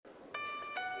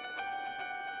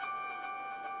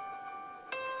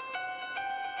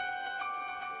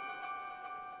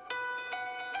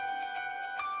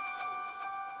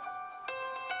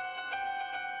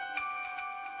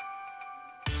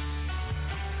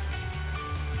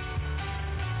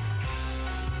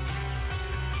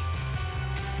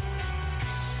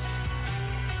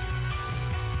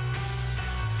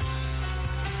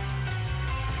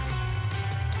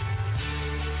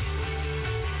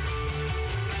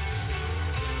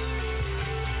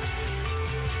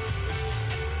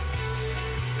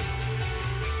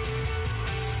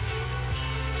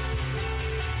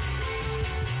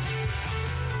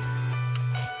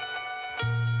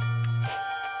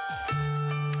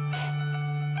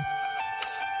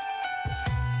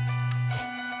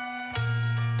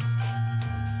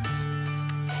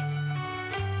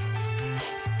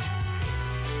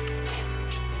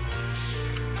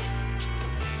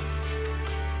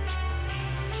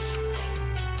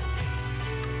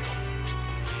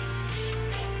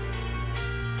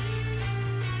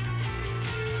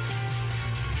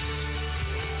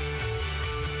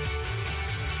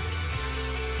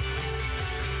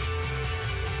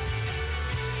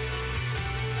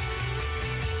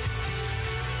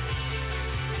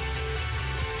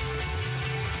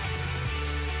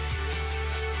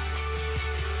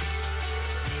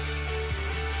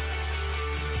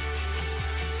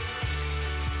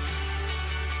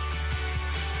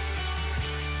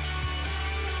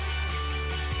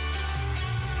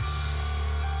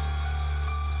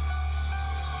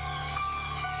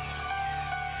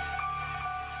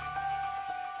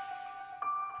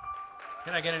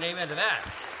Can I get an amen to that?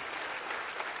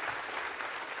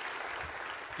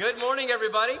 Good morning,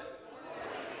 everybody.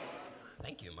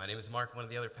 Thank you. My name is Mark, one of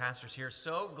the other pastors here.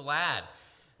 So glad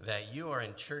that you are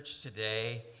in church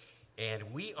today,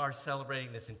 and we are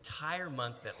celebrating this entire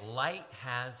month that light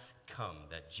has come,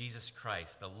 that Jesus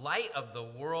Christ, the light of the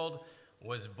world,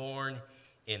 was born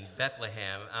in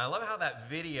Bethlehem. And I love how that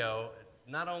video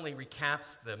not only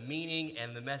recaps the meaning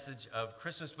and the message of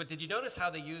Christmas, but did you notice how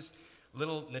they use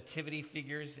little nativity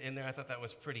figures in there? I thought that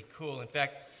was pretty cool. In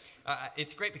fact,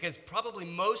 it's great because probably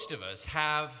most of us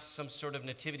have some sort of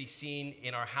nativity scene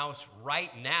in our house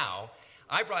right now.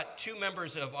 I brought two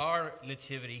members of our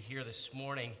nativity here this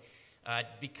morning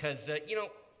because, I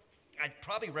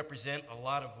probably represent a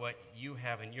lot of what you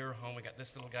have in your home. We got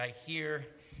this little guy here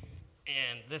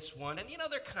and this one, and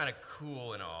they're kind of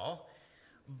cool and all,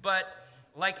 but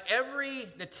like every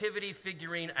nativity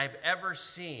figurine I've ever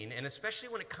seen, and especially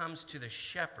when it comes to the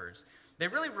shepherds, they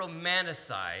really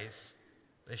romanticize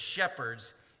the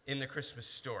shepherds in the Christmas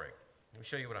story. Let me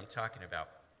show you what I'm talking about.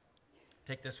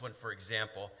 Take this one, for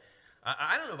example.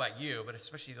 I don't know about you, but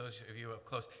especially those of you up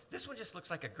close, this one just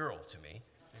looks like a girl to me.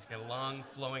 She's got a long,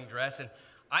 flowing dress, and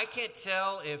I can't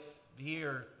tell if he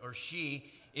or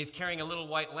she is carrying a little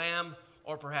white lamb,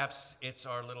 or perhaps it's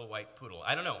our little white poodle.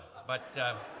 I don't know, but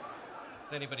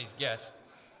it's anybody's guess.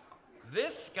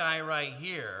 This guy right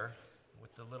here,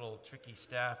 with the little tricky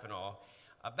staff and all,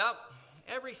 about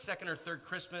every second or third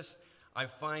Christmas, I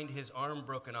find his arm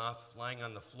broken off lying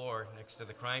on the floor next to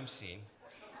the crime scene.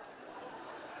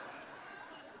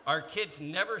 Our kids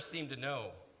never seem to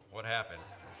know what happened.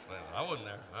 I wasn't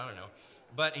there. I don't know.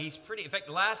 But he's pretty. In fact,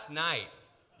 last night,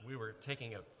 we were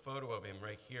taking a photo of him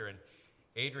right here, and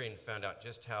Adrian found out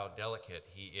just how delicate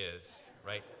he is,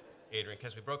 right, Adrian?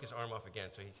 Because we broke his arm off again,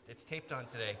 so it's taped on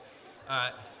today.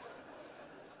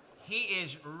 He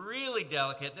is really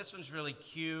delicate. This one's really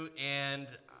cute, and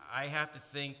I have to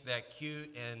think that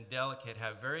cute and delicate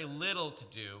have very little to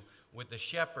do with the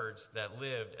shepherds that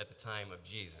lived at the time of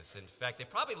Jesus. In fact, they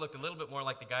probably looked a little bit more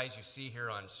like the guys you see here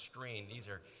on screen. These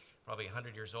are probably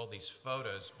 100 years old, these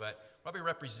photos, but probably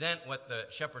represent what the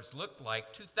shepherds looked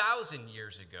like 2,000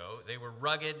 years ago. They were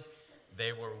rugged,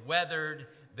 they were weathered,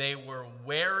 they were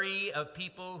wary of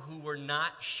people who were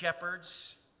not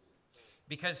shepherds,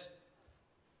 because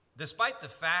despite the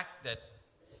fact that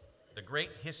the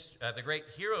great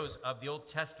heroes of the Old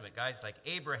Testament, guys like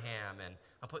Abraham, and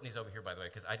I'm putting these over here, by the way,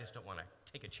 because I just don't want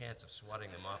to take a chance of swatting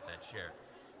them off that chair.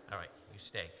 All right, you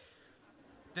stay.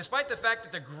 Despite the fact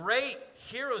that the great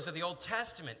heroes of the Old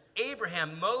Testament,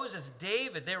 Abraham, Moses,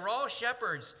 David, they were all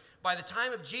shepherds. By the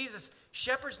time of Jesus,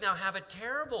 shepherds now have a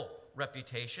terrible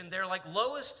reputation. They're like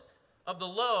lowest of the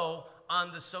low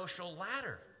on the social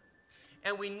ladder.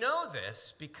 And we know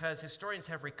this because historians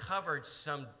have recovered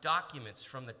some documents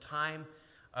from the time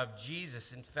of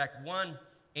Jesus. In fact, one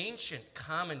ancient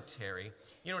commentary,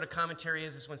 you know what a commentary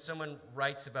is? It's when someone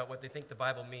writes about what they think the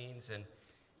Bible means and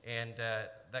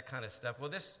that kind of stuff. Well,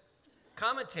 this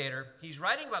commentator, he's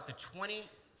writing about the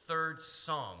 23rd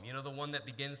Psalm, the one that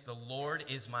begins, "The Lord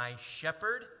is my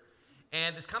shepherd."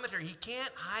 And this commentator, he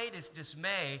can't hide his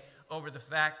dismay over the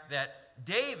fact that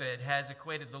David has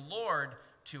equated the Lord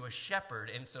to a shepherd.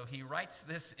 And so he writes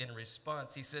this in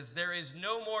response. He says, "There is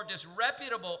no more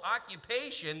disreputable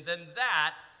occupation than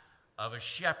that of a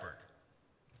shepherd."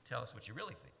 Tell us what you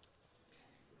really think.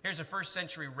 Here's a first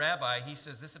century rabbi. He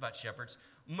says this about shepherds: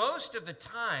 "Most of the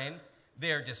time,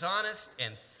 they are dishonest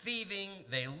and thieving.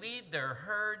 They lead their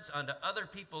herds onto other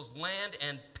people's land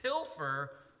and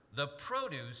pilfer the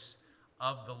produce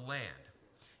of the land."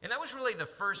 And that was really the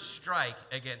first strike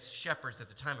against shepherds at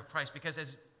the time of Christ, because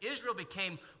as Israel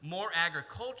became more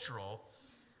agricultural,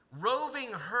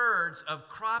 roving herds of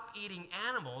crop-eating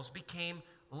animals became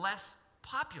less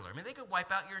popular. I mean, they could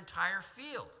wipe out your entire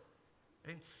field. I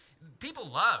mean, people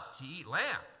love to eat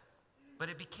lamb, but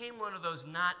it became one of those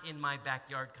not in my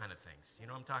backyard kind of things. You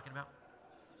know what I'm talking about?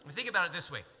 I mean, think about it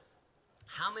this way.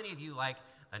 How many of you like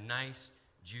a nice,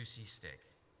 juicy steak?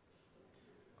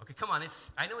 Okay, come on.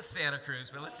 I know it's Santa Cruz,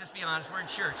 but let's just be honest. We're in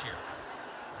church here.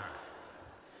 All right.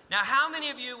 Now, how many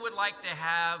of you would like to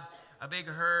have a big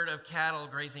herd of cattle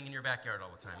grazing in your backyard all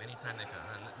the time, anytime they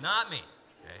found it? Not me.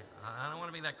 Okay, I don't want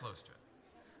to be that close to it.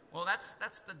 Well, that's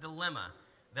the dilemma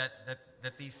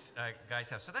that these guys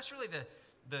have. So that's really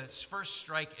the first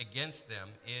strike against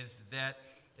them, is that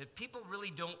people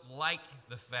really don't like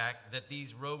the fact that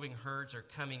these roving herds are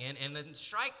coming in. And then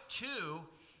strike two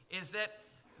is that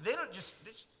they just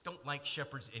don't like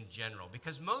shepherds in general,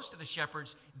 because most of the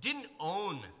shepherds didn't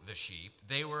own the sheep.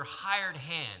 They were hired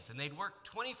hands, and they'd work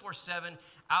 24/7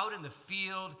 out in the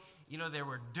field. They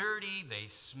were dirty. They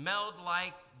smelled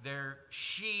like their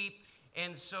sheep.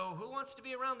 And so who wants to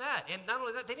be around that? And not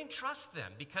only that, they didn't trust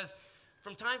them because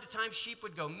from time to time sheep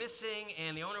would go missing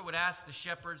and the owner would ask the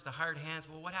shepherds, the hired hands,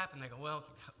 well, what happened? They go, well,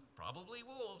 probably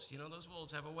wolves. You know, those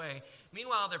wolves have a way.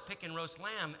 Meanwhile, they're picking roast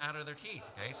lamb out of their teeth,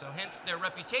 okay? So hence their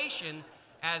reputation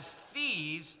as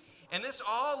thieves. And this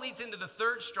all leads into the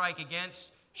third strike against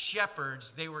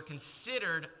shepherds. They were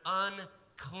considered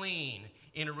unclean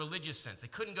in a religious sense. They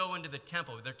couldn't go into the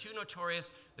temple. They're too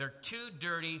notorious. They're too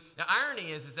dirty. The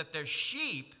irony is that their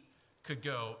sheep could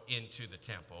go into the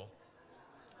temple,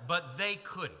 but they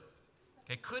couldn't.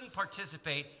 They couldn't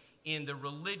participate in the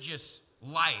religious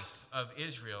life of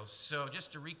Israel. So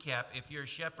just to recap, if you're a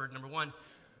shepherd, number one,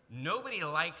 nobody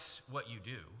likes what you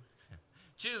do.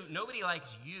 Two, nobody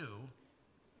likes you.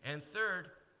 And third,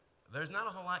 there's not a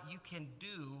whole lot you can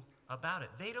do about it.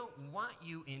 They don't want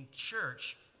you in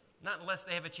church, not unless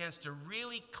they have a chance to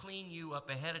really clean you up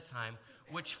ahead of time,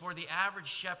 which for the average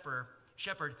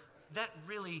shepherd, that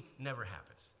really never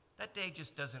happens. That day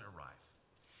just doesn't arrive.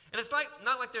 And it's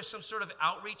not like there's some sort of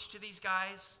outreach to these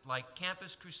guys, like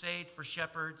Campus Crusade for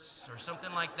Shepherds or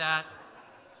something like that.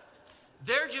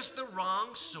 They're just the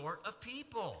wrong sort of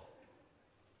people.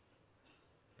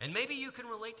 And maybe you can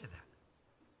relate to that.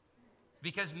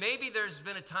 Because maybe there's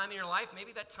been a time in your life,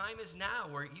 maybe that time is now,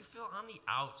 where you feel on the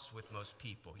outs with most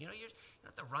people. You know, you're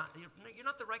not the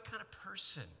right kind of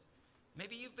person.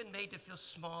 Maybe you've been made to feel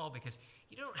small because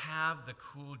you don't have the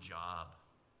cool job.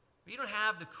 Or you don't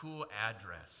have the cool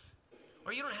address.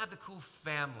 Or you don't have the cool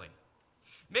family.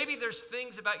 Maybe there's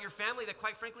things about your family that,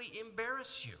 quite frankly,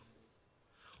 embarrass you.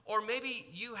 Or maybe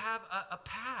you have a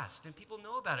past and people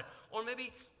know about it. Or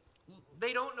maybe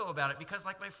they don't know about it because,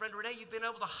 like my friend Renee, you've been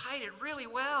able to hide it really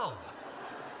well.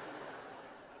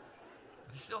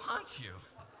 But it still haunts you.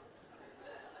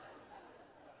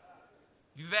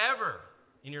 If you've ever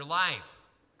in your life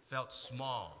felt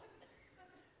small,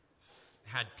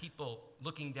 had people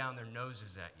looking down their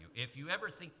noses at you, if you ever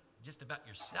think just about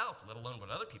yourself, let alone what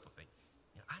other people think,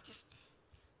 you know, there's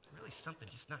really something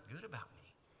just not good about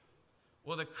me.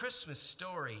 Well, the Christmas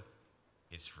story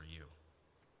is for you.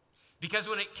 Because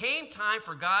when it came time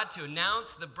for God to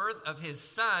announce the birth of his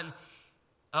son,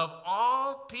 of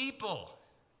all people,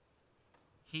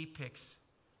 he picks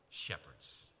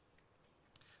shepherds.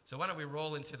 So why don't we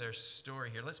roll into their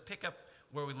story here? Let's pick up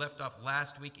where we left off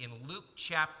last week in Luke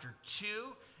chapter 2.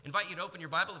 Invite you to open your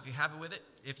Bible if you have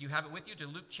it with you, to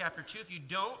Luke chapter 2. If you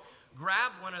don't,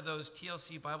 grab one of those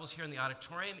TLC Bibles here in the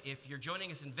auditorium. If you're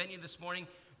joining us in venue this morning,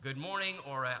 good morning,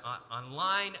 or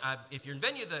online. If you're in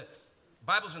venue, the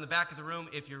Bible's in the back of the room.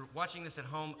 If you're watching this at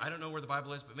home, I don't know where the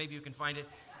Bible is, but maybe you can find it.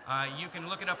 You can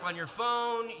look it up on your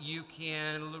phone. You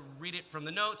can read it from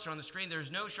the notes or on the screen.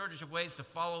 There's no shortage of ways to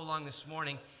follow along this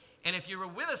morning. And if you were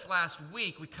with us last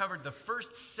week, we covered the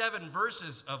first 7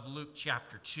 verses of Luke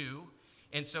chapter 2.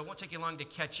 And so it won't take you long to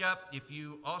catch up. If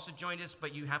you also joined us,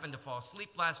 but you happened to fall asleep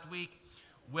last week,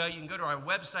 well, you can go to our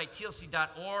website,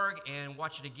 tlc.org, and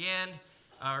watch it again.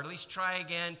 Or at least try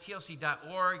again,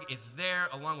 tlc.org. It's there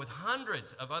along with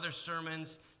hundreds of other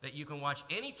sermons that you can watch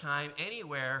anytime,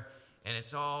 anywhere, and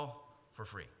it's all for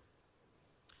free.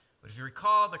 But if you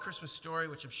recall the Christmas story,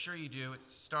 which I'm sure you do, it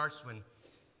starts when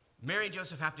Mary and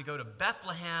Joseph have to go to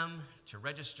Bethlehem to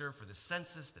register for the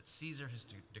census that Caesar has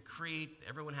decreed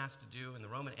everyone has to do in the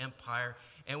Roman Empire.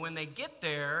 And when they get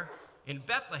there in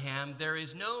Bethlehem, there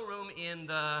is no room in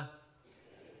the...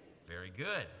 Very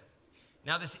good.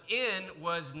 Now, this inn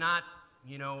was not,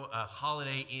 a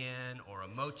Holiday Inn or a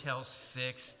Motel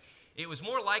 6. It was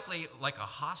more likely like a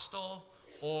hostel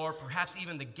or perhaps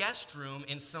even the guest room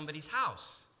in somebody's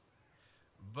house.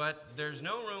 But there's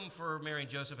no room for Mary and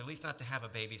Joseph, at least not to have a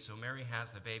baby, so Mary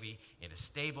has the baby in a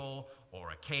stable or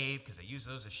a cave, because they use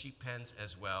those as sheep pens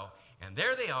as well. And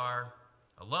there they are,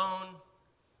 alone,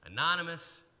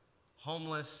 anonymous,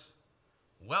 homeless.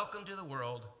 Welcome to the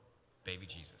world, baby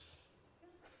Jesus.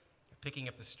 Picking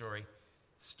up the story,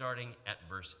 starting at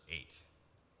verse 8.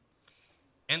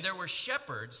 And there were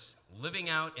shepherds living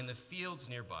out in the fields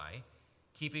nearby,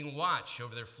 keeping watch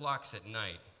over their flocks at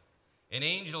night. An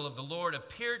angel of the Lord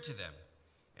appeared to them,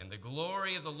 and the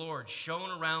glory of the Lord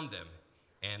shone around them,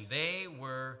 and they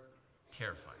were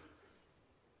terrified.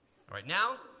 All right,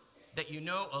 now that you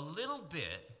know a little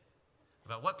bit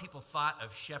about what people thought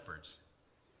of shepherds,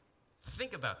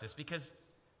 think about this, because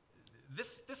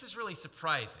this is really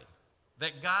surprising.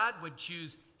 That God would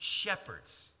choose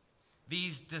shepherds,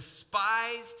 these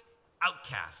despised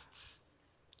outcasts,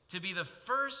 to be the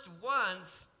first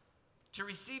ones to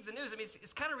receive the news. I mean,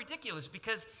 it's kind of ridiculous,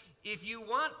 because if you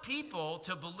want people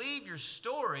to believe your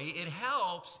story, it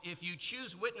helps if you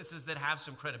choose witnesses that have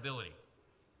some credibility.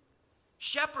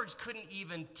 Shepherds couldn't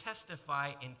even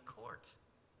testify in court.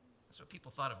 That's what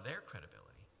people thought of their credibility.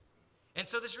 And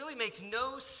so this really makes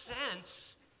no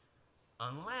sense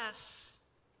unless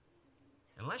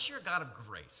you're a God of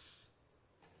grace,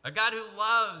 a God who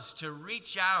loves to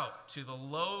reach out to the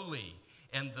lowly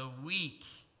and the weak,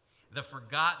 the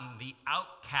forgotten, the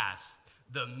outcast,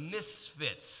 the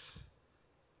misfits,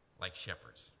 like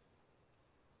shepherds.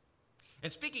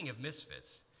 And speaking of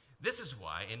misfits, this is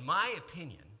why, in my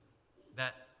opinion,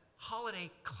 that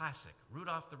holiday classic,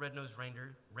 Rudolph the Red-Nosed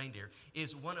Reindeer,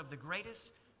 is one of the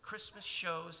greatest Christmas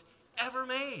shows ever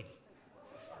made.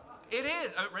 It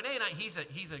is. Renee and I, he's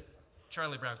a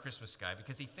Charlie Brown Christmas guy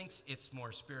because he thinks it's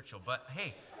more spiritual. But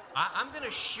hey, I'm going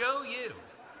to show you.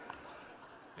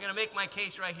 I'm going to make my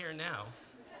case right here now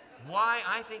why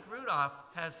I think Rudolph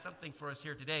has something for us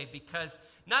here today, because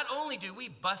not only do we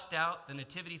bust out the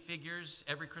nativity figures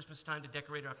every Christmas time to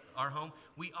decorate our home,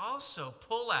 we also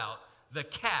pull out the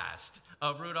cast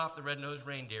of Rudolph the Red-Nosed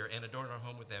Reindeer and adorn our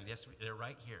home with them. Yes, they're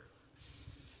right here.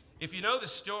 If you know the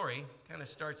story, kind of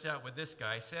starts out with this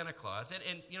guy, Santa Claus.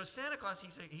 And you know, Santa Claus,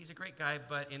 he's a great guy,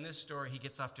 but in this story, he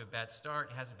gets off to a bad start.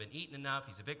 He hasn't been eaten enough.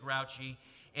 He's a bit grouchy.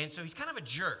 And so he's kind of a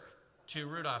jerk to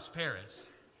Rudolph's parents.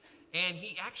 And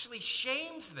he actually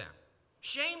shames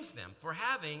them for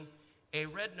having a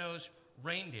red-nosed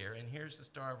reindeer. And here's the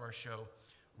star of our show,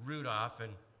 Rudolph.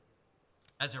 And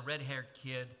as a red-haired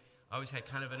kid, I always had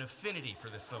kind of an affinity for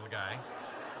this little guy.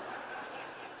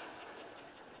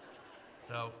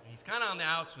 So he's kind of on the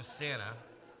outs with Santa,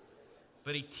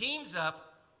 but he teams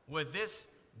up with this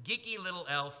geeky little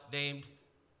elf named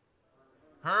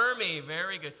Hermie.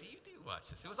 Very good. See, you do watch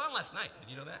this. It was on last night. Did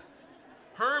you know that?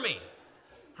 Hermie.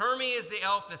 Hermie is the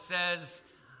elf that says,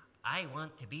 "I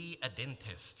want to be a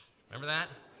dentist." Remember that?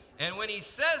 And when he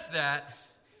says that,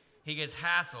 he gets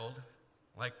hassled,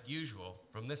 like usual,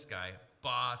 from this guy,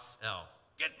 Boss Elf.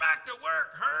 "Get back to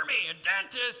work, Hermie, a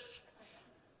dentist."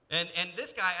 And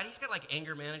this guy, he's got like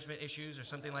anger management issues or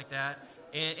something like that.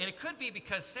 And it could be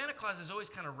because Santa Claus is always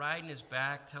kind of riding his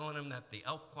back, telling him that the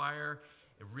elf choir,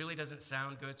 it really doesn't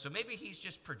sound good. So maybe he's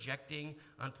just projecting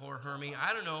on poor Hermie.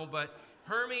 I don't know, but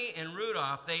Hermie and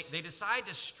Rudolph, they decide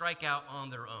to strike out on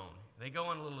their own. They go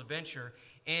on a little adventure,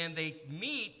 and they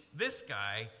meet this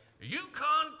guy,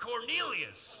 Yukon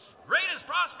Cornelius, greatest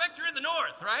prospector in the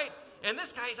north, right? And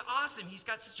this guy's awesome. He's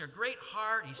got such a great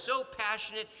heart. He's so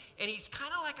passionate, and he's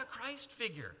kind of like a Christ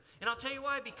figure. And I'll tell you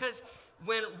why, because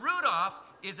when Rudolph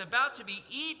is about to be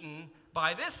eaten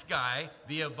by this guy,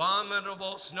 the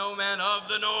abominable snowman of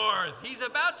the north, he's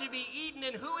about to be eaten,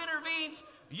 and who intervenes?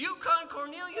 Yukon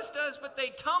Cornelius does, but they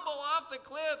tumble off the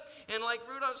cliff, and like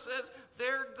Rudolph says,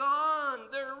 they're gone.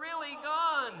 They're really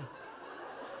gone.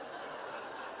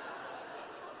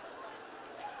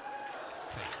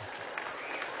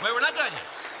 Wait, we're not done yet.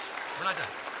 We're not done.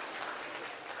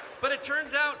 But it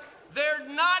turns out they're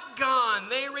not gone.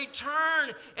 They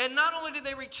return. And not only do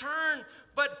they return,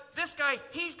 but this guy,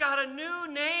 he's got a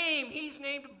new name. He's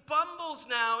named Bumbles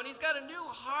now, and he's got a new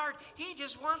heart. He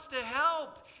just wants to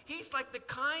help. He's like the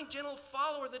kind, gentle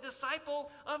follower, the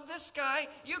disciple of this guy,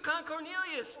 Yukon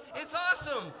Cornelius. It's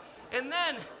awesome. And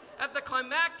then at the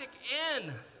climactic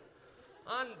end,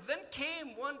 then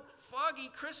came one foggy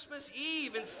Christmas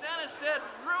Eve, and Santa said,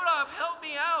 "Rudolph, help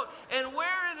me out." And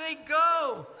where do they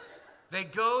go? They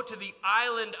go to the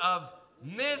island of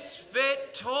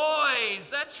misfit toys.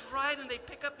 That's right, and they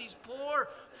pick up these poor,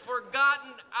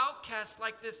 forgotten outcasts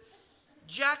like this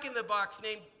Jack-in-the-Box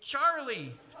named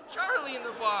Charlie in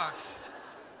the Box,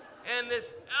 and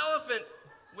this elephant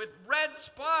with red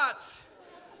spots,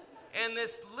 and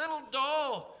this little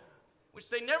doll, which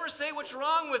they never say what's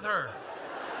wrong with her.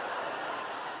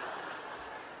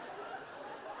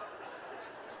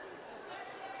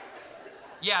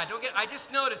 Yeah, I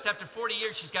just noticed after 40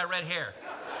 years she's got red hair.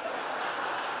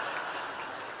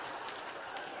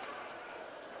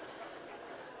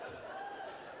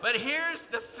 But here's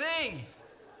the thing.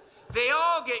 They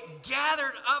all get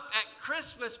gathered up at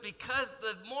Christmas because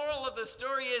the moral of the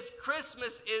story is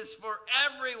Christmas is for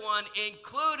everyone,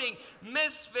 including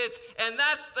misfits, and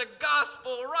that's the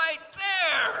gospel right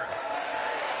there.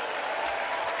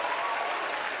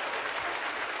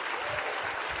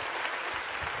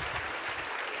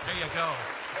 There you go.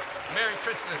 Merry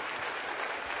Christmas.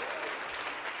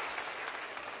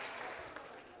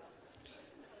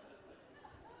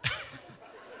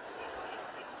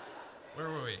 Where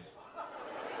were we?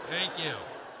 Thank you.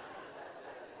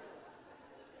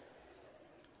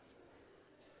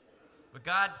 But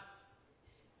God,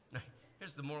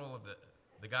 here's the moral of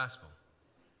the gospel,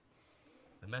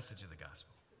 the message of the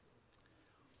gospel.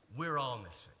 We're all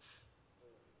misfits.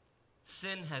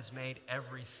 Sin has made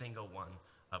every single one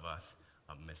of us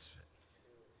a misfit.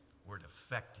 We're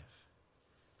defective.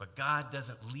 But God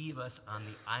doesn't leave us on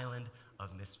the island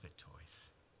of misfit toys.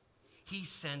 He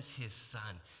sends his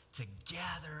son to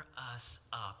gather us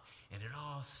up. And it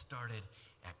all started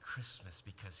at Christmas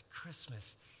because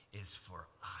Christmas is for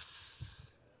us.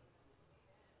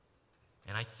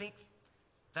 And I think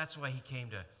that's why he came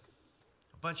to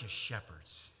a bunch of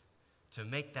shepherds to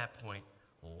make that point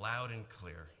loud and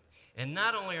clear. And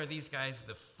not only are these guys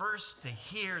the first to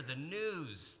hear the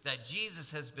news that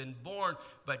Jesus has been born,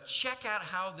 but check out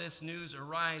how this news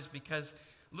arrives, because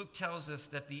Luke tells us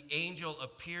that the angel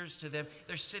appears to them.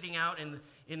 They're sitting out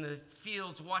in the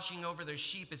fields watching over their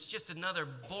sheep. It's just another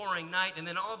boring night. And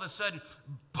then all of a sudden,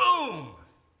 boom!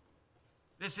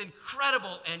 This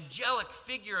incredible angelic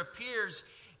figure appears.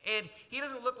 And he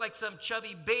doesn't look like some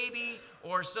chubby baby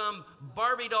or some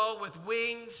Barbie doll with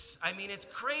wings. I mean, it's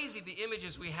crazy the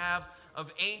images we have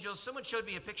of angels. Someone showed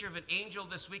me a picture of an angel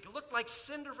this week. It looked like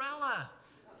Cinderella.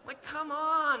 Like, come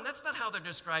on. That's not how they're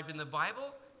described in the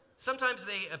Bible. Sometimes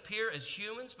they appear as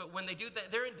humans, but when they do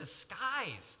that, they're in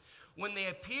disguise. When they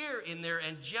appear in their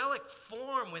angelic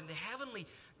form, when the heavenly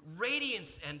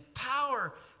radiance and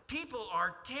power, people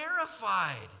are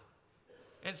terrified.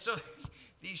 And so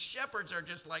these shepherds are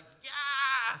just like,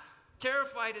 yeah,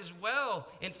 terrified as well.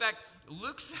 In fact,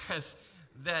 Luke says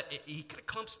that he kind of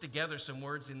clumps together some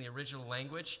words in the original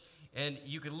language, and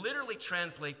you could literally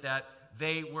translate that,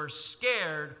 they were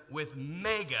scared with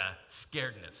mega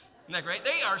scaredness. Isn't that great?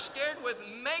 They are scared with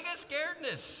mega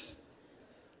scaredness.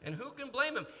 And who can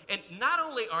blame them? And not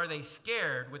only are they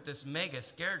scared with this mega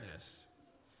scaredness,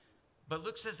 but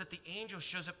Luke says that the angel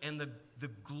shows up and the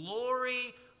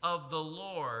glory of the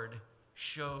Lord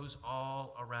shows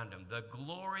all around him. The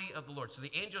glory of the Lord. So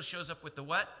the angel shows up with the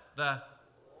what? The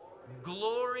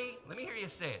glory. Let me hear you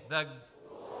say it. The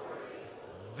glory.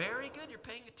 Very good. You're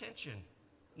paying attention.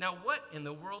 Now, what in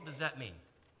the world does that mean?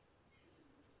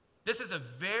 This is a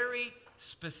very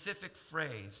specific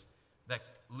phrase that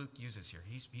Luke uses here.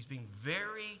 He's being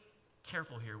very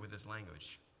careful here with his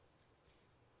language.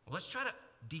 Well, let's try to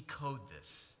decode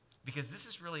this, because this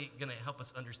is really going to help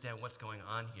us understand what's going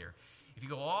on here. If you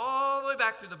go all the way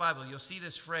back through the Bible, you'll see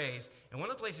this phrase, and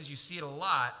one of the places you see it a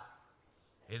lot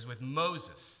is with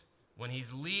Moses, when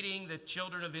he's leading the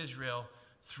children of Israel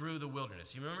through the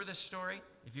wilderness. You remember this story?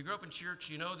 If you grew up in church,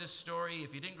 you know this story.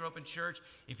 If you didn't grow up in church,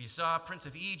 if you saw Prince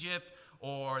of Egypt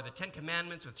or the Ten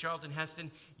Commandments with Charlton Heston,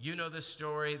 you know this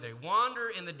story. They wander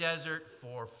in the desert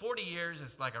for 40 years.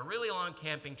 It's like a really long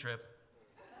camping trip.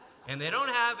 And they don't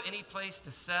have any place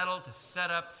to settle, to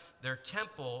set up their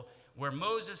temple where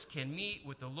Moses can meet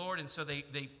with the Lord. And so they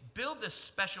build this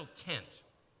special tent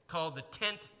called the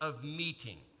Tent of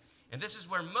Meeting. And this is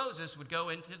where Moses would go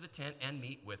into the tent and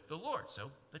meet with the Lord.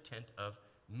 So the Tent of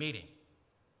Meeting.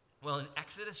 Well, in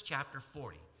Exodus chapter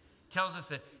 40, it tells us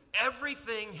that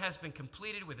everything has been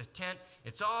completed with the tent.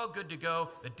 It's all good to go.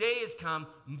 The day has come.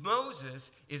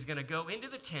 Moses is going to go into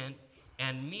the tent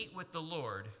and meet with the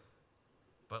Lord.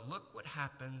 But look what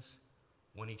happens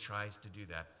when he tries to do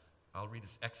that. I'll read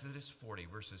this, Exodus 40,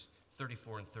 verses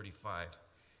 34 and 35.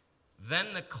 Then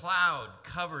the cloud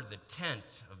covered the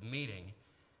tent of meeting,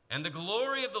 and the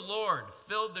glory of the Lord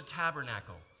filled the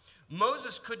tabernacle.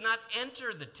 Moses could not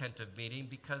enter the tent of meeting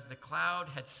because the cloud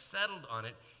had settled on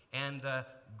it, and the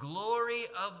glory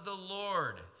of the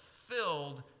Lord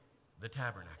filled the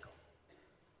tabernacle.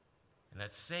 And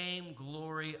that same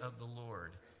glory of the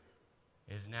Lord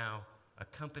is now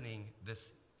accompanying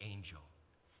this angel.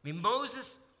 I mean,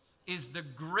 Moses is the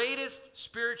greatest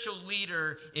spiritual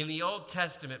leader in the Old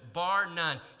Testament, bar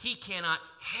none. He cannot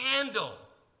handle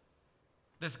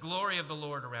this glory of the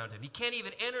Lord around him. He can't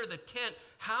even enter the tent.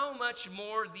 How much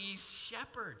more these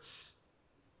shepherds?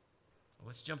 Well,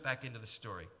 let's jump back into the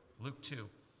story. Luke 2,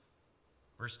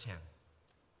 verse 10.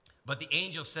 But the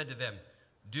angel said to them,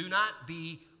 "Do not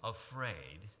be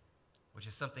afraid," which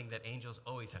is something that angels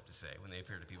always have to say when they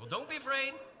appear to people. Don't be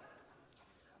afraid.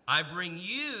 I bring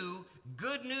you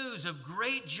good news of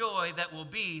great joy that will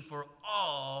be for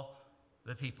all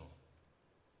the people.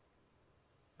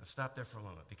 Now stop there for a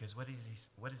moment, because what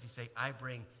does he say? I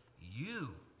bring you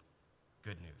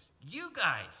good news. You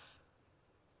guys,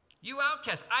 you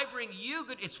outcasts, I bring you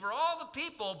good. It's for all the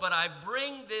people, but I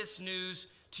bring this news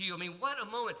to you. I mean, what a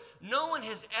moment. No one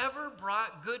has ever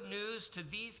brought good news to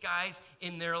these guys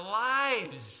in their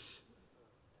lives.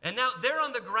 And now they're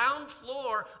on the ground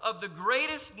floor of the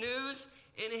greatest news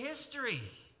in history.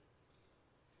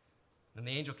 And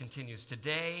the angel continues,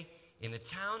 today in the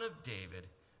town of David,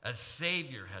 a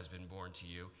Savior has been born to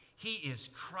you. He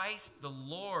is Christ the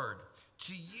Lord.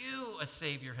 To you a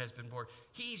Savior has been born.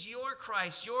 He's your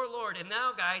Christ, your Lord. And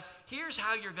now, guys, here's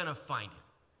how you're going to find him.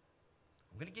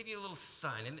 I'm going to give you a little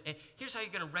sign. And here's how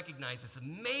you're going to recognize this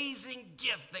amazing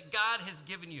gift that God has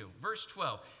given you. Verse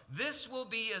 12. This will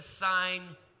be a sign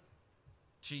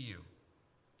to you.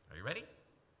 Are you ready?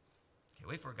 Okay,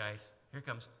 wait for it, guys. Here it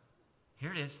comes.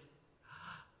 Here it is.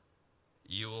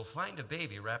 You will find a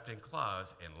baby wrapped in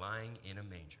cloths and lying in a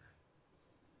manger.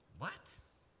 What?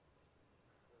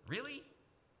 Really?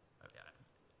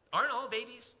 Aren't all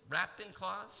babies wrapped in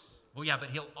cloths? Well, yeah, but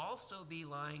he'll also be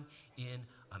lying in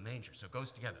a manger. So it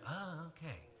goes together. Oh,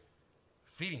 okay.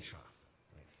 Feeding trough.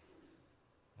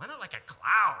 Why not like a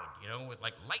cloud, with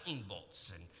like lightning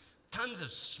bolts and tons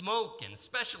of smoke and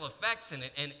special effects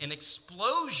and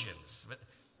explosions? But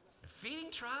a feeding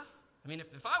trough? I mean,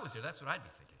 if I was there, that's what I'd be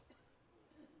thinking.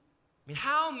 I mean,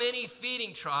 how many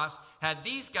feeding troughs had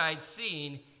these guys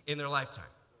seen in their lifetime?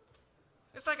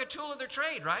 It's like a tool of their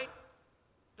trade, right?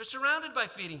 They're surrounded by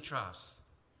feeding troughs.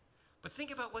 But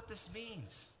think about what this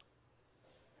means.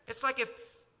 It's like if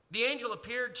the angel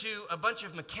appeared to a bunch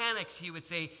of mechanics, he would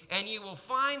say, and you will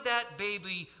find that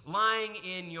baby lying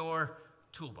in your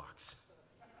toolbox.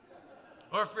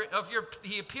 Or if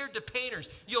he appeared to painters,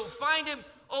 you'll find him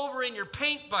over in your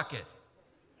paint bucket.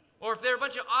 Or if they're a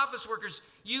bunch of office workers,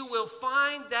 you will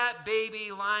find that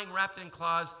baby lying wrapped in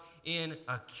cloths in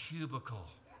a cubicle.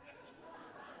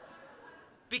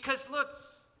 Because look,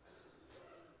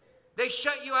 they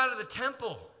shut you out of the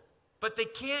temple, but they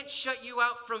can't shut you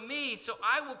out from me. So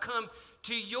I will come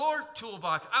to your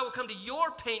toolbox. I will come to your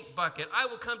paint bucket. I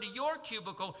will come to your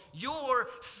cubicle, your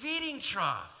feeding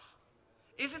trough.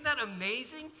 Isn't that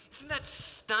amazing? Isn't that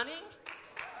stunning?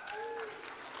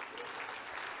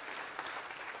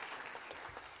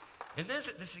 And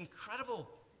this incredible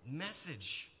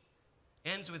message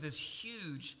ends with this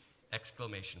huge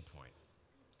exclamation point.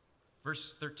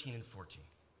 Verse 13 and 14.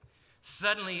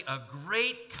 Suddenly, a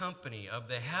great company of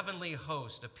the heavenly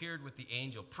host appeared with the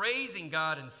angel, praising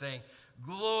God and saying,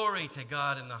 "Glory to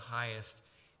God in the highest,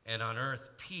 and on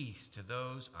earth peace to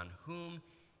those on whom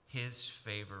his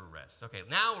favor rests." Okay,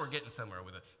 now we're getting somewhere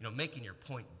with making your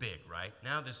point big, right?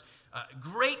 Now this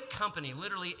great company,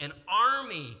 literally an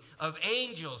army of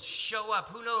angels show up.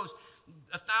 Who knows?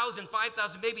 1,000,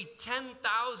 5,000, maybe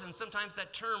 10,000. Sometimes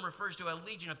that term refers to a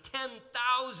legion of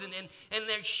 10,000. And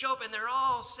they show up and they're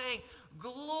all saying,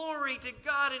 "Glory to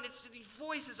God." And these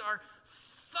voices are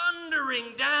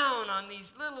thundering down on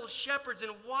these little shepherds.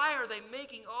 And why are they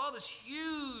making all this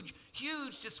huge,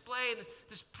 huge display and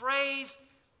this praise?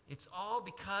 It's all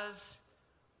because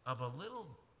of a little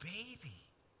baby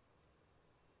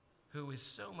who is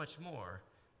so much more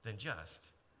than just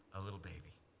a little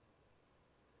baby.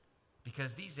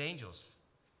 Because these angels,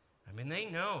 they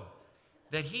know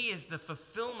that he is the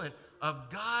fulfillment of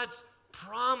God's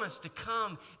promise to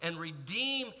come and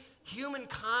redeem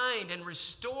humankind and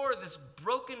restore this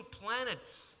broken planet.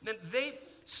 And they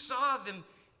saw them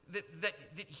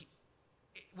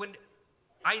when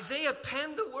Isaiah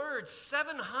penned the words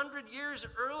 700 years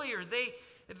earlier,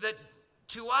 that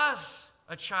to us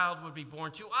a child would be born,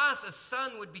 to us a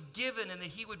son would be given, and that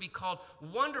he would be called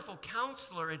Wonderful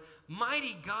Counselor and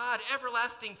Mighty God,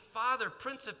 Everlasting Father,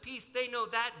 Prince of Peace. They know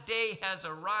that day has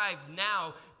arrived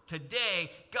now.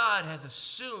 Today, God has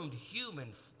assumed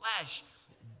human flesh,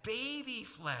 baby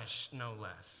flesh, no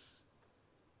less.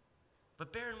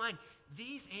 But bear in mind,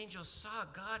 these angels saw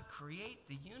God create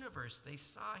the universe. They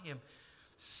saw him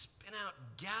spin out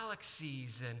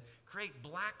galaxies and create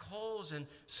black holes and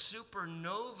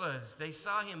supernovas. They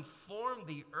saw him form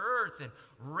the earth and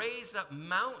raise up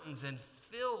mountains and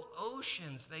fill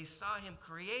oceans. They saw him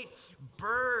create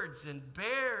birds and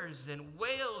bears and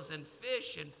whales and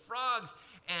fish and frogs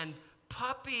and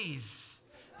puppies.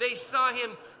 They saw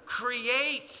him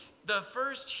create the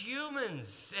first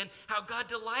humans and how God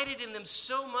delighted in them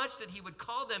so much that he would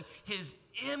call them his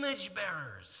image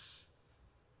bearers.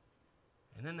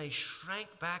 And then they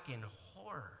shrank back in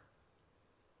horror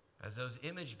as those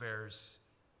image bearers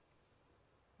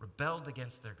rebelled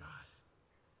against their God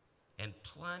and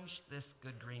plunged this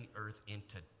good green earth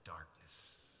into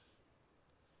darkness.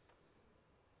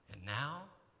 And now,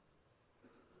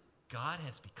 God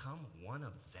has become one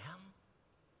of them.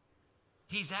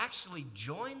 He's actually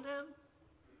joined them.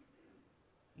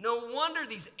 No wonder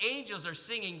these angels are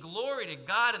singing glory to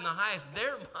God in the highest.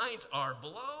 Their minds are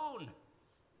blown.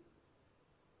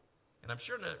 And I'm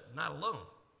sure they're not alone,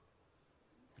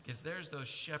 because there's those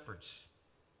shepherds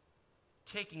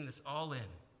taking this all in.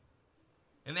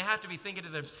 And they have to be thinking to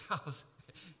themselves,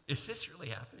 is this really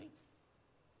happening?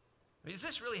 Is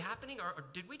this really happening? Or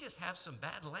did we just have some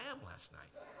bad lamb last night?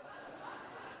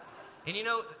 And you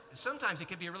know, sometimes it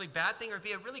could be a really bad thing or it'd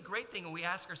be a really great thing, and we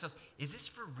ask ourselves, is this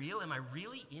for real? Am I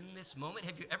really in this moment?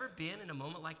 Have you ever been in a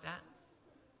moment like that?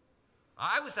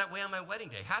 I was that way on my wedding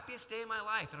day, happiest day of my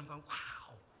life, and I'm going,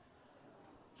 wow,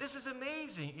 this is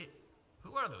amazing.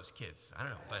 Who are those kids? I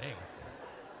don't know, but anyway.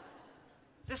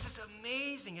 This is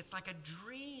amazing. It's like a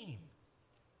dream.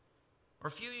 Or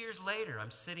a few years later, I'm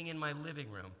sitting in my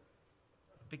living room,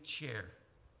 a big chair,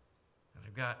 and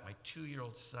I've got my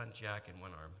 2-year-old son, Jack, in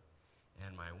one arm,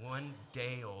 and my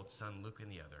 1-day-old son, Luke, in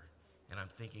the other. And I'm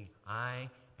thinking, I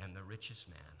am the richest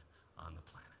man on the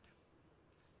planet.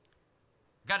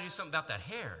 Got to do something about that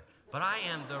hair, but I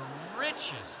am the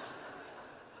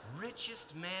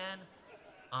richest man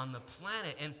on the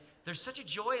planet. And there's such a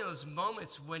joy in those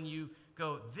moments when you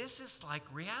go, this is like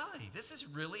reality. This is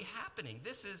really happening.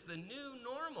 This is the new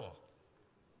normal.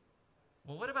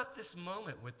 Well, what about this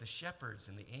moment with the shepherds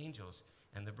and the angels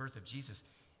and the birth of Jesus?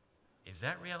 Is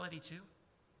that reality too?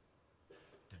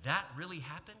 Did that really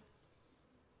happen?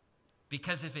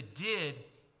 Because if it did,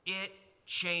 it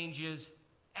changes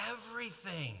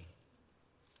everything.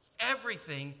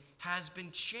 Everything has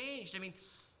been changed. I mean,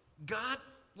 God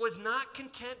was not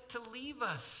content to leave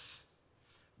us.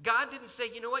 God didn't say,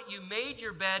 you know what, you made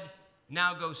your bed,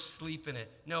 now go sleep in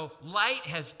it. No, light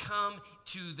has come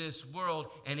to this world,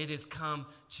 and it has come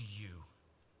to you.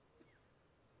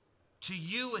 To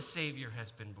you a Savior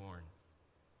has been born.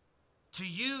 To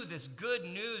you this good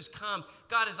news comes.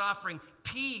 God is offering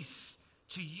peace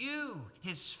to you,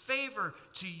 his favor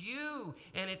to you,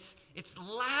 and it's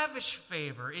lavish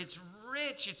favor. It's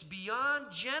rich. It's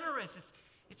beyond generous.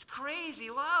 It's crazy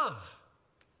love.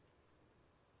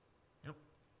 You know,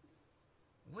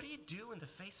 what do you do in the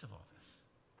face of all this?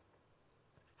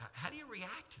 How do you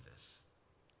react to this?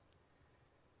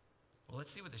 Well,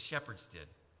 let's see what the shepherds did.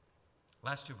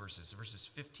 Last two verses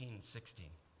 15 and 16.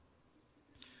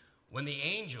 When the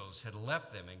angels had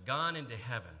left them and gone into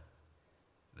heaven,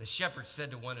 the shepherds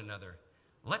said to one another,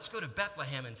 let's go to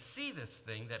Bethlehem and see this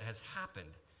thing that has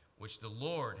happened, which the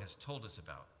Lord has told us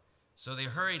about. So they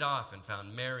hurried off and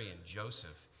found Mary and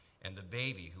Joseph and the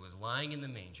baby who was lying in the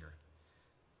manger.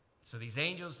 So these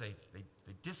angels, they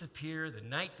disappear. The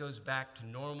night goes back to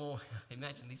normal.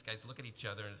 Imagine these guys look at each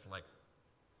other and it's like,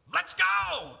 let's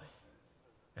go!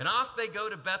 And off they go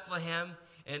to Bethlehem.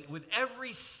 And with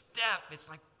every step, it's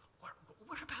like,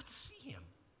 we're about to see him.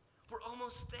 We're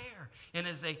almost there. And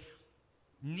as they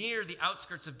near the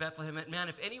outskirts of Bethlehem, man,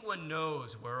 if anyone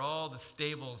knows where all the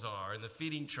stables are and the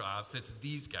feeding troughs, it's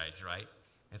these guys, right?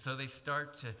 And so they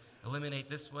start to eliminate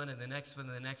this one and the next one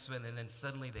and the next one, and then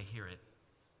suddenly they hear it.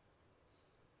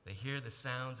 They hear the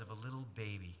sounds of a little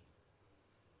baby.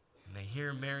 And they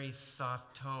hear Mary's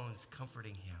soft tones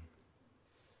comforting him.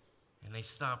 And they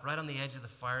stop right on the edge of the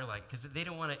firelight because they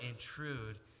don't want to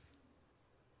intrude.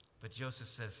 But Joseph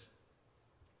says,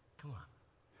 come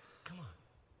on.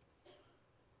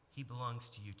 He belongs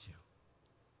to you too.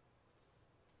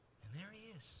 And there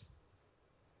he is.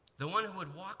 The one who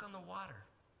would walk on the water,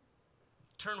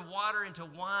 turn water into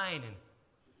wine, and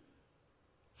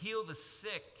heal the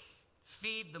sick,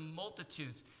 feed the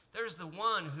multitudes. There's the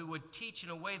one who would teach in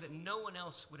a way that no one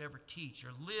else would ever teach, or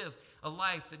live a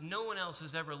life that no one else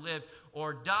has ever lived,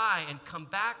 or die and come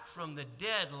back from the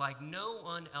dead like no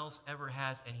one else ever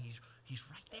has. And he's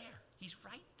right there. He's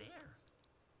right there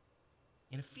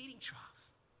in a feeding trough.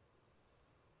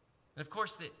 And of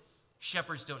course, the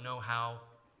shepherds don't know how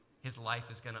his life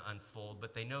is going to unfold,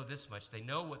 but they know this much. They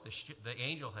know what the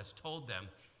angel has told them.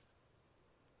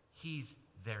 He's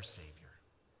their Savior.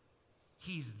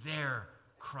 He's their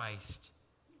Christ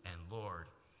and Lord.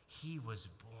 He was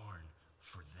born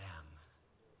for them.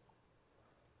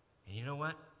 And you know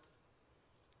what?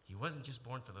 He wasn't just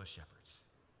born for those shepherds.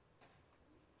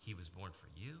 He was born for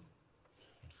you,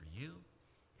 and for you,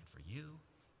 and for you,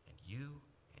 and you,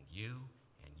 and you,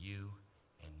 and you,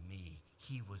 and me.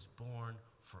 He was born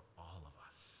for all of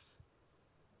us.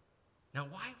 Now,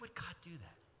 why would God do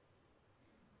that?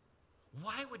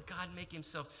 Why would God make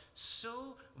himself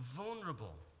so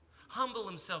vulnerable, humble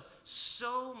himself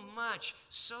so much,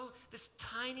 this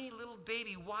tiny little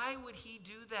baby? Why would he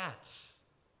do that?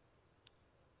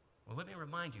 Well, let me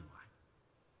remind you why.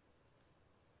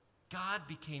 God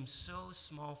became so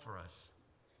small for us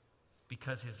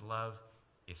because his love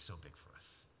is so big for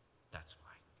us. That's why.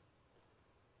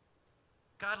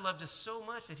 God loved us so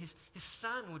much that his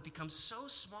son would become so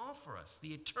small for us. The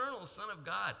eternal Son of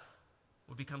God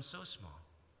would become so small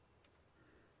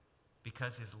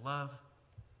because his love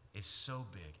is so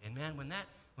big. And man,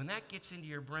 when that gets into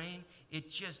your brain,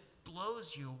 it just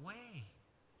blows you away.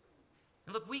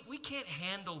 Look, we can't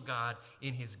handle God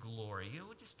in his glory.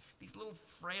 Just these little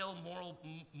frail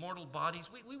mortal bodies,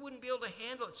 we wouldn't be able to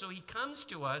handle it. So he comes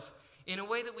to us in a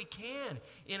way that we can,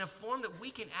 in a form that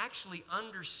we can actually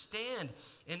understand.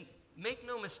 And make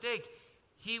no mistake,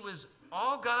 he was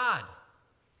all God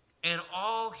and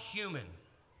all human.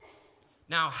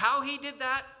 Now, how he did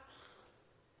that,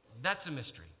 that's a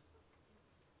mystery.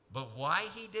 But why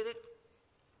he did it,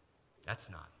 that's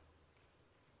not.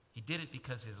 He did it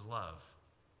because his love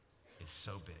is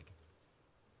so big.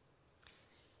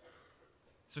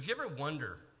 So if you ever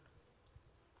wonder,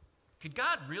 could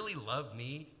God really love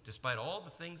me despite all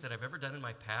the things that I've ever done in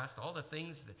my past, all the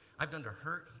things that I've done to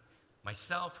hurt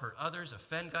myself, hurt others,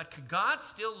 offend God? Could God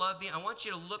still love me? I want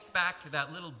you to look back to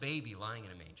that little baby lying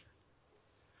in a manger.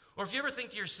 Or if you ever think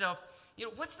to yourself,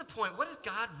 what's the point? What does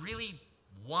God really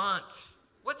want?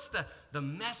 What's the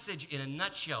message in a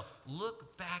nutshell?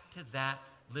 Look back to that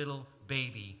little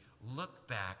baby. Look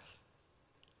back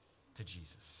to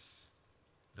Jesus,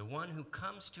 the one who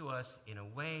comes to us in a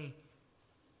way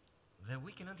that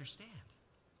we can understand.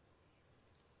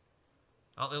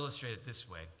 I'll illustrate it this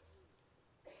way.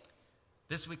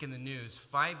 This week in the news,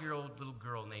 5-year-old little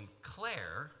girl named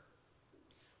Claire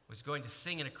was going to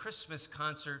sing in a Christmas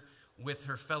concert with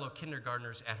her fellow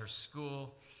kindergartners at her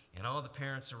school, and all the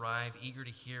parents arrive eager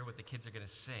to hear what the kids are going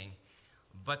to sing.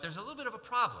 But there's a little bit of a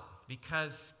problem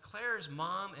because Claire's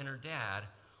mom and her dad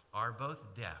are both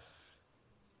deaf.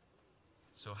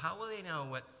 So how will they know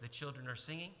what the children are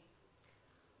singing?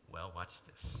 Well, watch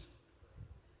this.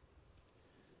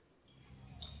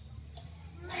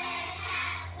 Red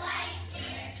hat, white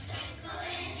beard, twinkle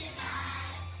in his eye.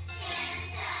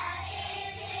 Santa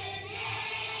is his name.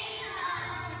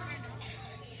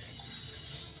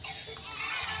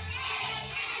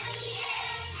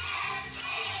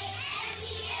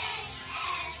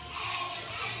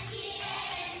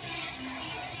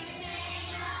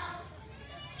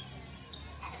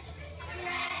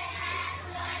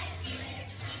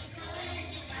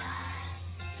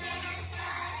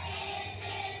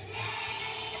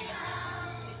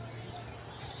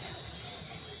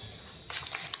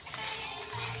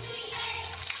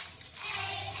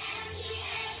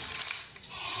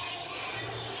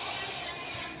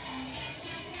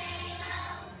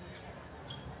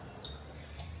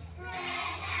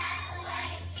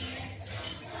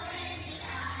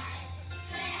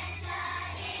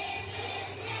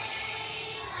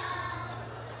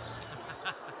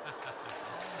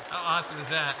 How awesome is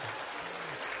that?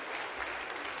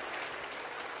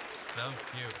 So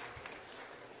cute.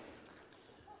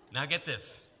 Now get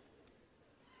this.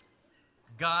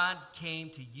 God came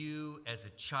to you as a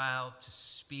child to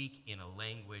speak in a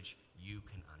language you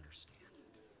can understand.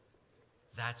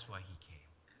 That's why he came.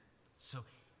 So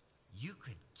you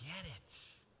could get it.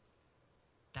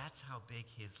 That's how big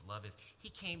his love is. He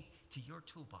came to your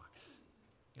toolbox,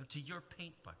 to your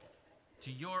paint bucket,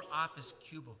 to your office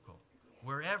cubicle.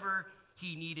 Wherever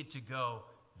he needed to go,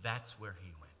 that's where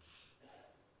he went.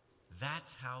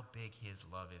 That's how big his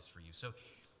love is for you. So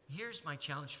here's my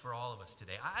challenge for all of us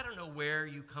today. I don't know where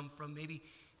you come from. Maybe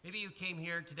you came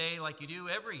here today like you do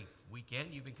every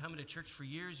weekend. You've been coming to church for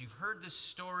years. You've heard this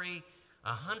story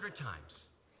 100 times.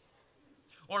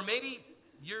 Or maybe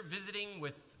you're visiting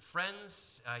with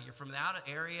friends. You're from the out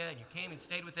area, and you came and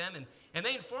stayed with them, and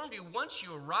they informed you once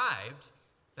you arrived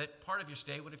that part of your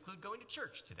stay would include going to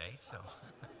church today, so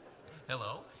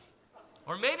hello.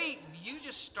 Or maybe you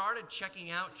just started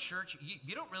checking out church.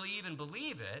 You don't really even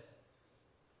believe it,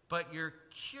 but you're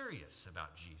curious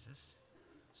about Jesus.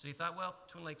 So you thought, well,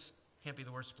 Twin Lakes can't be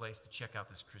the worst place to check out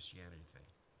this Christianity thing.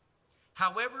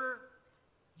 However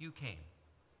you came,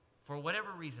 for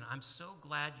whatever reason, I'm so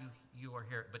glad you are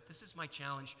here. But this is my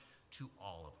challenge to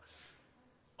all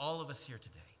of us here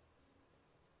today.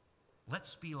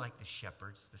 Let's be like the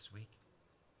shepherds this week.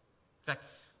 In fact,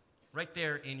 right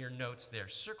there in your notes there,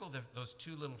 circle those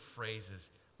two little phrases.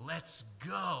 Let's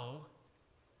go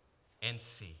and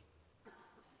see.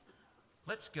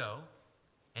 Let's go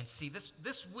and see.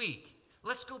 This week,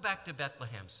 let's go back to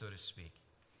Bethlehem, so to speak.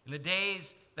 In the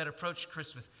days that approach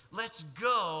Christmas, let's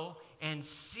go and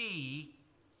see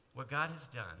what God has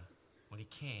done when he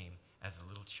came as a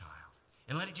little child.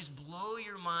 And let it just blow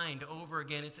your mind over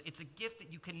again. It's a gift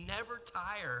that you can never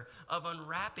tire of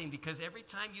unwrapping, because every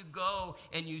time you go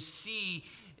and you see,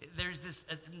 there's this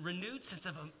renewed sense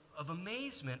of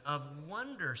amazement, of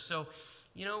wonder. So,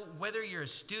 whether you're a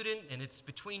student and it's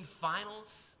between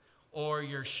finals, or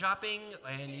you're shopping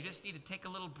and you just need to take a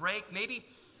little break, maybe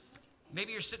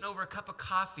you're sitting over a cup of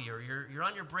coffee, or you're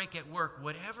on your break at work,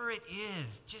 whatever it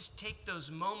is, just take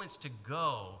those moments to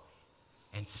go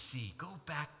and see. Go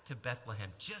back to Bethlehem,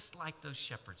 just like those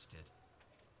shepherds did.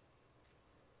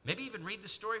 Maybe even read the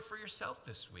story for yourself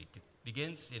this week. It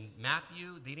begins in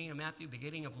Matthew, the beginning of Matthew,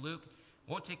 beginning of Luke.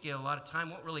 Won't take you a lot of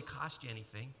time, won't really cost you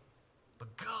anything.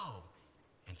 But go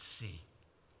and see.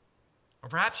 Or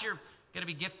perhaps you're going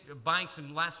to be buying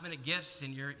some last-minute gifts,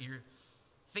 and you're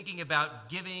thinking about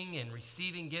giving and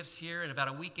receiving gifts here in about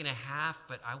a week and a half.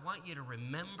 But I want you to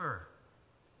remember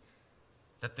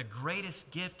that the greatest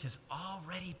gift has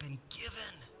already been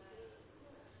given.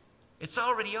 It's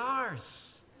already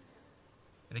ours.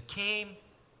 And it came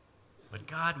when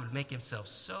God would make himself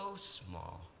so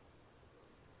small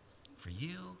for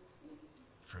you,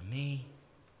 for me,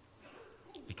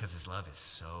 because his love is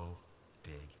so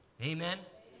big. Amen?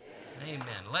 Amen.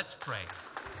 Let's pray.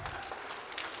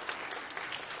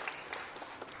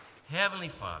 Heavenly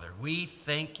Father, we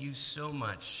thank you so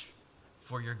much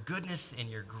for your goodness and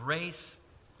your grace.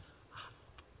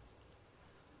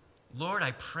 Lord,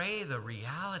 I pray the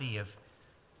reality of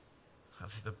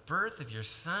the birth of your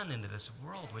Son into this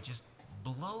world would just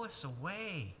blow us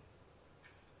away.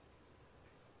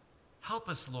 Help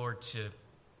us, Lord, to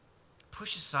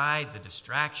push aside the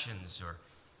distractions, or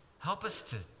help us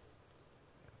to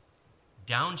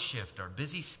downshift our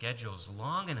busy schedules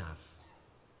long enough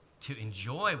to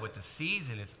enjoy what the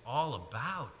season is all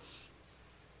about. It's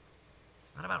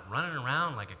not about running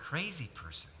around like a crazy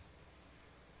person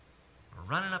or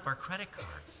running up our credit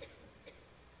cards.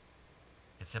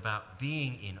 It's about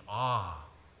being in awe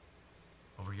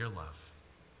over your love.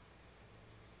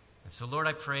 And so, Lord,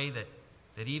 I pray that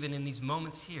even in these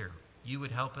moments here, you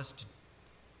would help us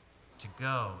to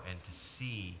go and to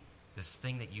see this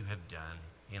thing that you have done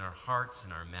in our hearts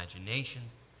and our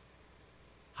imaginations.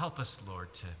 Help us, Lord,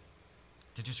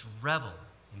 to just revel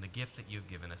in the gift that you've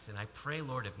given us. And I pray,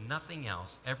 Lord, if nothing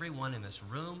else, everyone in this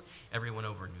room, everyone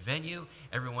over in venue,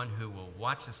 everyone who will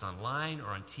watch this online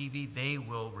or on TV, they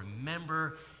will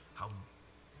remember how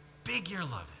big your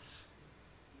love is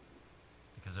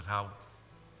because of how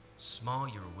small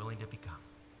you were willing to become.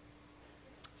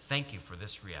 Thank you for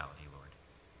this reality, Lord.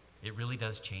 It really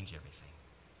does change everything.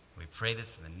 We pray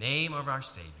this in the name of our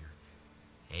Savior.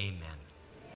 Amen.